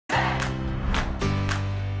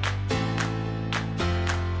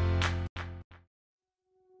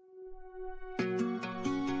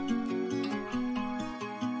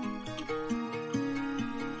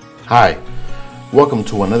Hi, welcome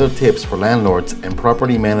to another Tips for Landlords and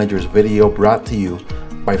Property Managers video brought to you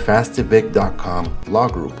by fastevict.com law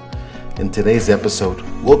group. In today's episode,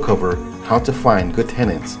 we'll cover how to find good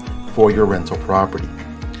tenants for your rental property.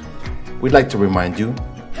 We'd like to remind you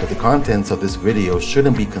that the contents of this video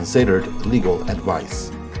shouldn't be considered legal advice.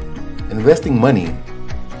 Investing money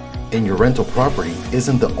in your rental property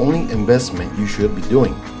isn't the only investment you should be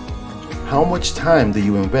doing. How much time do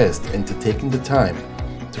you invest into taking the time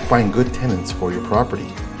to find good tenants for your property?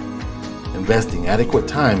 Investing adequate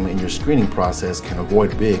time in your screening process can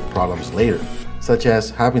avoid big problems later, such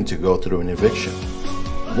as having to go through an eviction.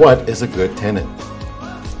 What is a good tenant?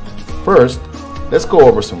 First, let's go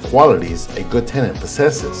over some qualities a good tenant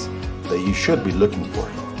possesses that you should be looking for.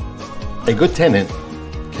 A good tenant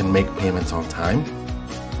can make payments on time,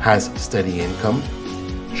 has steady income,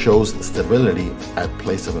 shows stability at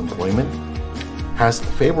place of employment, has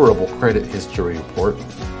favorable credit history report,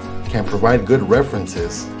 can provide good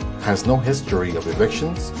references, has no history of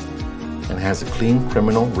evictions, and has a clean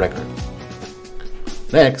criminal record.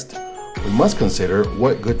 Next, we must consider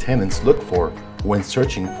what good tenants look for when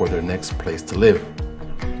searching for their next place to live.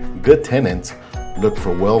 Good tenants look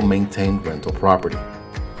for well-maintained rental property.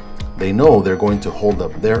 They know they're going to hold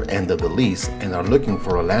up their end of the lease and are looking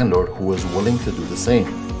for a landlord who is willing to do the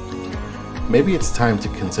same. Maybe it's time to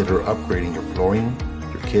consider upgrading your flooring,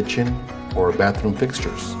 your kitchen, or bathroom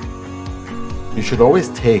fixtures. You should always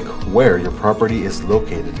take where your property is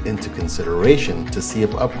located into consideration to see if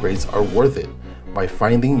upgrades are worth it by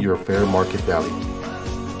finding your fair market value.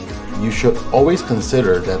 You should always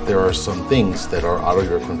consider that there are some things that are out of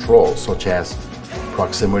your control, such as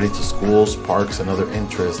proximity to schools, parks, and other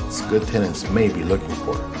interests good tenants may be looking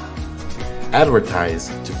for. Advertise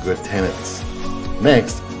to good tenants.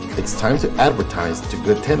 Next, it's time to advertise to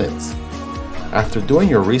good tenants. After doing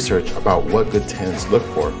your research about what good tenants look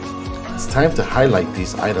for, it's time to highlight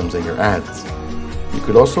these items in your ads. You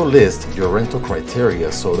could also list your rental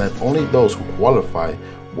criteria so that only those who qualify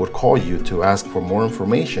would call you to ask for more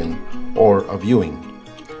information or a viewing.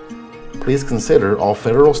 Please consider all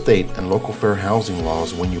federal, state, and local fair housing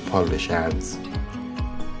laws when you publish ads.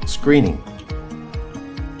 Screening.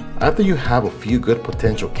 After you have a few good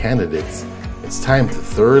potential candidates, it's time to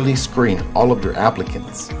thoroughly screen all of your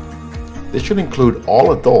applicants. This should include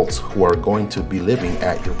all adults who are going to be living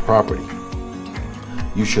at your property.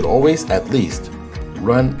 You should always at least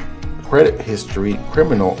run credit history,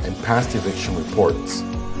 criminal, and past eviction reports,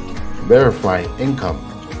 verify income,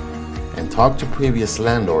 and talk to previous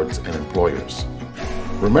landlords and employers.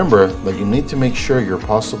 Remember that you need to make sure your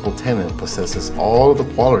possible tenant possesses all of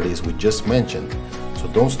the qualities we just mentioned, so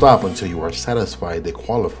don't stop until you are satisfied they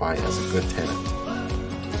qualify as a good tenant.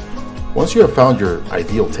 Once you have found your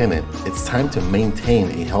ideal tenant, it's time to maintain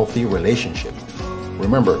a healthy relationship.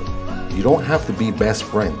 Remember, you don't have to be best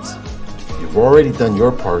friends. You've already done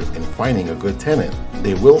your part in finding a good tenant.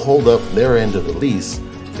 They will hold up their end of the lease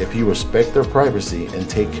if you respect their privacy and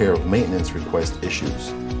take care of maintenance request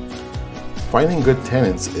issues. Finding good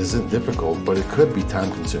tenants isn't difficult, but it could be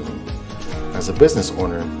time-consuming. As a business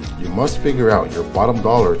owner, you must figure out your bottom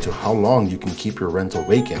dollar to how long you can keep your rental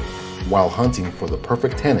vacant while hunting for the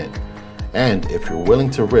perfect tenant, and if you're willing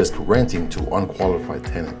to risk renting to unqualified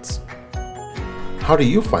tenants. How do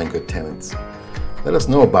you find good tenants? Let us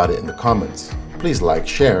know about it in the comments. Please like,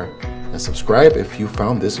 share, and subscribe if you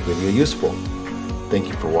found this video useful. Thank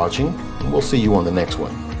you for watching, and we'll see you on the next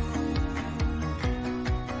one.